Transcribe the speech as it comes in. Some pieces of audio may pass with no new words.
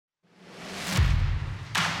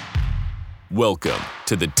Welcome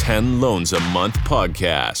to the 10 Loans a Month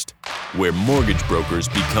podcast, where mortgage brokers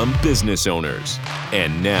become business owners.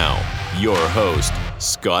 And now, your host,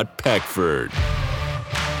 Scott Peckford.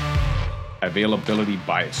 Availability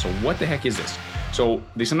bias. So what the heck is this? So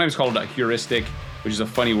they sometimes call it a heuristic, which is a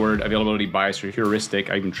funny word, availability bias or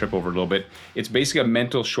heuristic. I even trip over it a little bit. It's basically a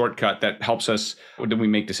mental shortcut that helps us when we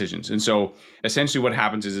make decisions. And so essentially what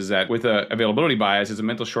happens is that with a availability bias, it's a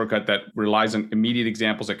mental shortcut that relies on immediate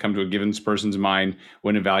examples that come to a given person's mind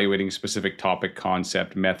when evaluating a specific topic,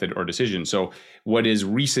 concept, method, or decision. So what is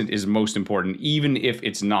recent is most important, even if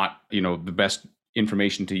it's not, the best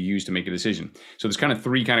information to use to make a decision. So there's kind of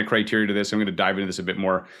three criteria to this. I'm going to dive into this a bit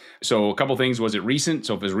more. So a couple things. Was it recent?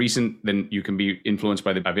 So if it's recent, then you can be influenced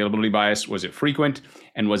by the availability bias. Was it frequent?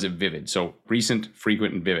 And was it vivid? So recent,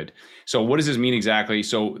 frequent, and vivid. So what does this mean exactly?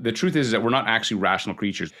 So the truth is that we're not actually rational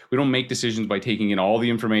creatures. We don't make decisions by taking in all the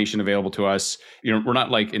information available to us. We're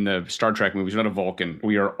not like in the Star Trek movies. We're not a Vulcan.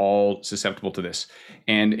 We are all susceptible to this.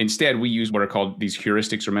 And instead, we use what are called these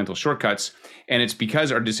heuristics or mental shortcuts. And it's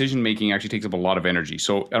because our decision making actually takes up a lot of energy.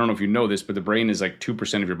 So I don't know if you know this, but the brain is like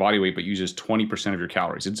 2% of your body weight, but uses 20% of your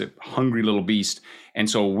calories. It's a hungry little beast. And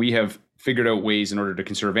so we have figured out ways in order to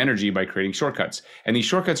conserve energy by creating shortcuts. And these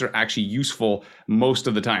shortcuts are actually useful most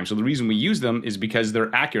of the time. So the reason we use them is because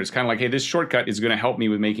they're accurate. It's kind of like, hey, this shortcut is going to help me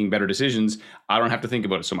with making better decisions. I don't have to think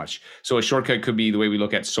about it so much. So a shortcut could be the way we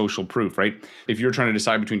look at social proof, right? If you're trying to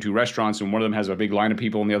decide between two restaurants and one of them has a big line of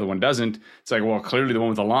people and the other one doesn't, it's like, well, clearly the one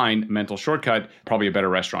with the line, mental shortcut, probably a better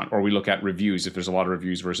restaurant. Or we look at reviews if there's a lot of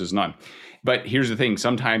reviews versus none. But here's the thing.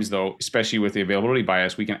 Sometimes though, especially with the availability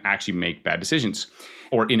bias, we can actually make bad decisions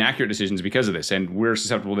or inaccurate decisions because of this. And we're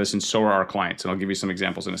susceptible to this, and so are our clients. And I'll give you some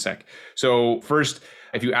examples in a sec. So first,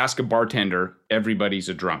 if you ask a bartender, everybody's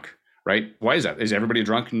a drunk, right? Why is that? Is everybody a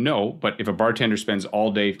drunk? No. But if a bartender spends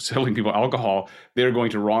all day selling people alcohol, they're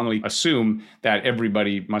going to wrongly assume that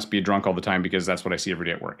everybody must be a drunk all the time because that's what I see every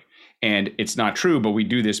day at work. And it's not true, but we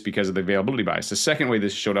do this because of the availability bias. The second way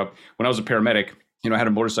this showed up, when I was a paramedic, I had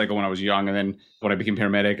a motorcycle when I was young. And then when I became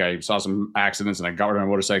paramedic, I saw some accidents and I got rid of my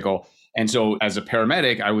motorcycle. And so as a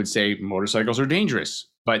paramedic, I would say motorcycles are dangerous.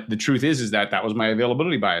 But the truth is that was my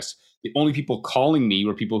availability bias. The only people calling me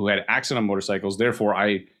were people who had accident on motorcycles. Therefore,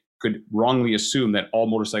 I could wrongly assume that all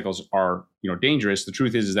motorcycles are, dangerous. The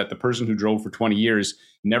truth is that the person who drove for 20 years,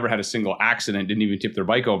 never had a single accident, didn't even tip their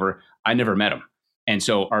bike over. I never met him. And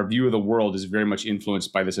so our view of the world is very much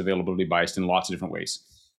influenced by this availability bias in lots of different ways.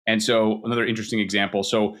 And so another interesting example.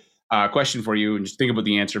 So question for you, and just think about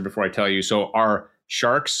the answer before I tell you. So are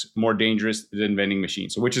sharks more dangerous than vending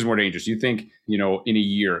machines? So which is more dangerous? You think, in a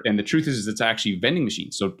year. And the truth is it's actually vending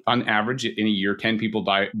machines. So on average, in a year, 10 people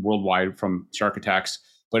die worldwide from shark attacks.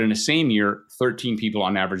 But in the same year, 13 people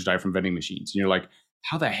on average die from vending machines. And you're like,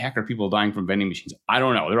 how the heck are people dying from vending machines? I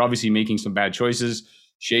don't know. They're obviously making some bad choices,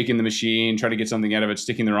 shaking the machine, trying to get something out of it,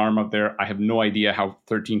 sticking their arm up there. I have no idea how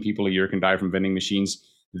 13 people a year can die from vending machines.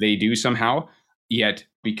 They do somehow. Yet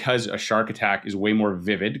because a shark attack is way more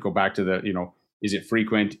vivid, go back to the, is it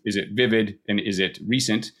frequent? Is it vivid? And is it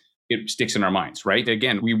recent? It sticks in our minds, right?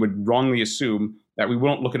 Again, we would wrongly assume that we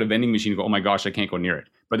won't look at a vending machine and go, oh my gosh, I can't go near it.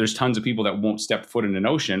 But there's tons of people that won't step foot in an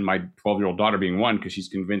ocean, my 12-year-old daughter being one, because she's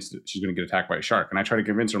convinced that she's going to get attacked by a shark. And I try to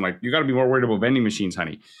convince her, I'm like, you got to be more worried about vending machines,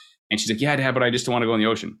 honey. And she's like, yeah, Dad, but I just don't want to go in the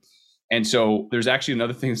ocean. And so there's actually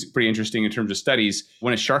another thing that's pretty interesting in terms of studies.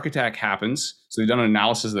 When a shark attack happens, so they've done an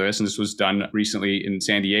analysis of this, and this was done recently in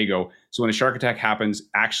San Diego. So when a shark attack happens,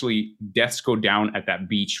 actually deaths go down at that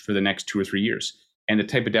beach for the next 2 or 3 years. And the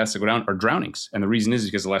type of deaths that go down are drownings. And the reason is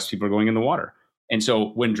because less people are going in the water. And so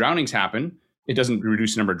when drownings happen, it doesn't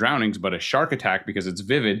reduce the number of drownings, but a shark attack, because it's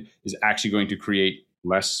vivid, is actually going to create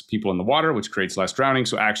less people in the water, which creates less drowning.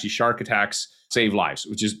 So actually shark attacks save lives,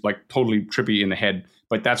 which is like totally trippy in the head.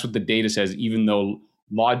 But that's what the data says, even though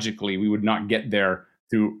logically we would not get there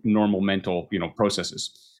through normal mental,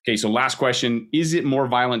 processes. Okay, so last question, is it more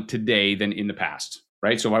violent today than in the past,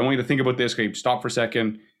 right? So I want you to think about this. Okay, stop for a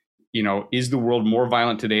second. Is the world more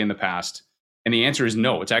violent today in the past? And the answer is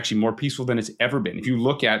no. It's actually more peaceful than it's ever been. If you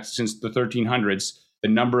look at since the 1300s, the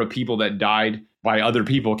number of people that died by other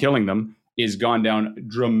people killing them is gone down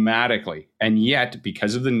dramatically. And yet,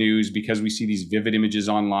 because of the news, because we see these vivid images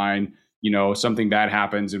online, something bad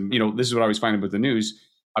happens. And, this is what I always find about the news.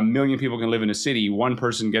 1 million people can live in a city. One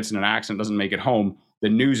person gets in an accident, doesn't make it home. The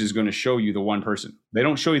news is going to show you the one person. They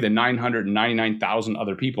don't show you the 999,000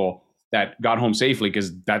 other people that got home safely,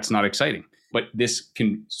 because that's not exciting. But this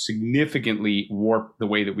can significantly warp the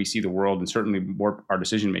way that we see the world and certainly warp our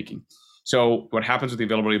decision making. So what happens with the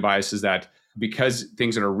availability bias is that because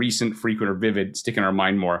things that are recent, frequent, or vivid stick in our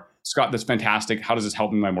mind more. Scott, that's fantastic. How does this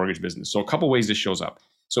help me in my mortgage business? So a couple ways this shows up.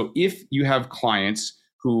 So if you have clients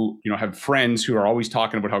who, have friends who are always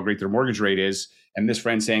talking about how great their mortgage rate is, and this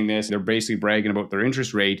friend saying this, they're basically bragging about their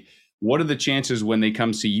interest rate, what are the chances when they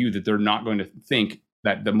come see you that they're not going to think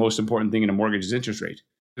that the most important thing in a mortgage is interest rate?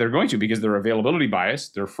 They're going to, because their availability bias,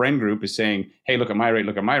 their friend group is saying, hey, look at my rate,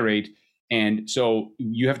 look at my rate. And so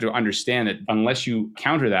you have to understand that unless you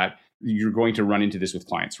counter that, you're going to run into this with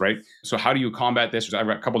clients, right? So how do you combat this? I've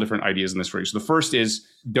got a couple different ideas in this for you. So the first is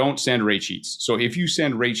don't send rate sheets. So if you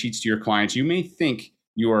send rate sheets to your clients, you may think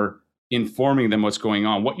you're informing them what's going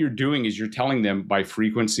on. What you're doing is you're telling them by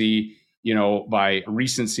frequency, by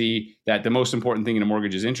recency, that the most important thing in a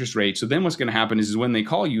mortgage is interest rate. So then what's going to happen is when they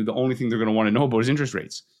call you, the only thing they're going to want to know about is interest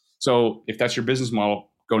rates. So if that's your business model,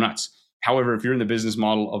 go nuts. However, if you're in the business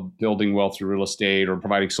model of building wealth through real estate or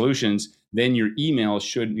providing solutions, then your email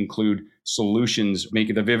should include solutions.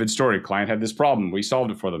 Make it a vivid story. Client had this problem. We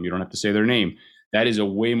solved it for them. You don't have to say their name. That is a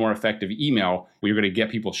way more effective email where you're going to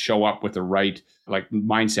get people show up with the right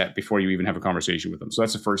mindset before you even have a conversation with them. So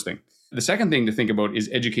that's the first thing. The second thing to think about is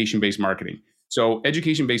education-based marketing. So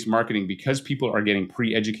education-based marketing, because people are getting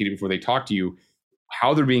pre-educated before they talk to you,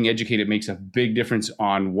 how they're being educated makes a big difference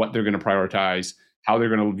on what they're going to prioritize, how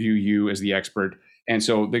they're going to view you as the expert. And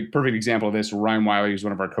so the perfect example of this, Ryan Wiley, who's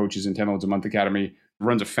one of our coaches in 10 Loans a Month Academy,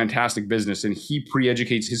 runs a fantastic business, and he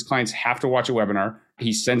pre-educates. His clients have to watch a webinar.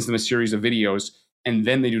 He sends them a series of videos, and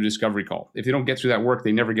then they do a discovery call. If they don't get through that work,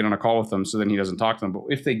 they never get on a call with them. So then he doesn't talk to them. But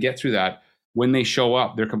if they get through that, when they show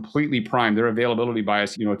up, they're completely primed. Their availability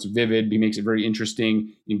bias, it's vivid. He makes it very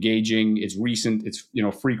interesting, engaging. It's recent. It's,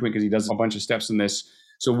 frequent, because he does a bunch of steps in this.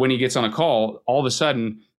 So when he gets on a call, all of a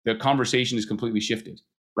sudden the conversation is completely shifted,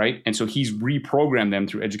 right? And so he's reprogrammed them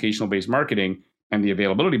through educational-based marketing and the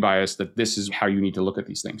availability bias that this is how you need to look at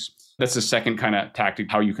these things. That's the second kind of tactic,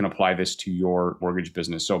 how you can apply this to your mortgage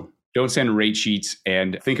business. So don't send rate sheets,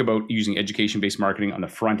 and think about using education-based marketing on the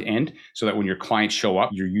front end so that when your clients show up,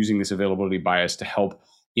 you're using this availability bias to help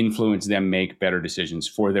influence them make better decisions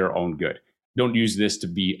for their own good. Don't use this to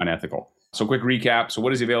be unethical. So quick recap. So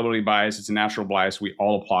what is availability bias? It's a natural bias we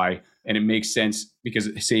all apply, and it makes sense because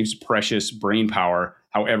it saves precious brain power.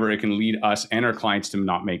 However, it can lead us and our clients to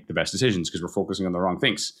not make the best decisions because we're focusing on the wrong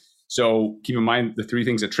things. So keep in mind the three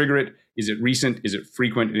things that trigger it. Is it recent? Is it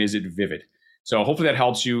frequent? And is it vivid? So hopefully that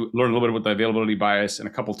helps you learn a little bit about the availability bias and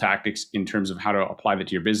a couple tactics in terms of how to apply that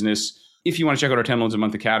to your business. If you want to check out our 10 Loans a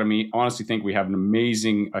Month Academy, I honestly think we have an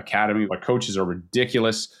amazing academy. Our coaches are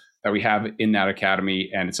ridiculous that we have in that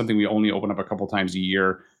academy, and it's something we only open up a couple times a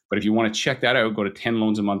year. But if you want to check that out, go to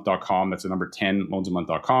 10loansamonth.com. That's the number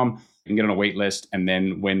 10loansamonth.com. You can get on a wait list. And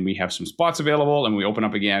then when we have some spots available and we open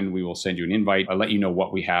up again, we will send you an invite. I'll let you know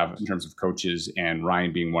what we have in terms of coaches, and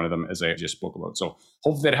Ryan being one of them, as I just spoke about. So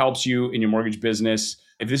hopefully that helps you in your mortgage business.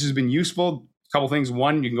 If this has been useful, a couple things.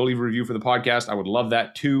 One, you can go leave a review for the podcast. I would love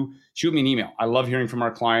that. Two, shoot me an email. I love hearing from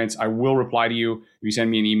our clients. I will reply to you. If you send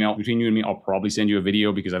me an email, between you and me, I'll probably send you a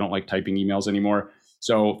video because I don't like typing emails anymore.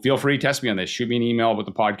 So feel free to test me on this. Shoot me an email with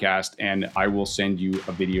the podcast and I will send you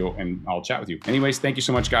a video and I'll chat with you. Anyways, thank you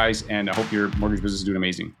so much, guys. And I hope your mortgage business is doing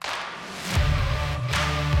amazing.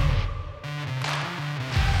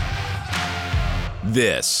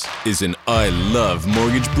 This is an I Love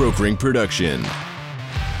Mortgage Brokering production.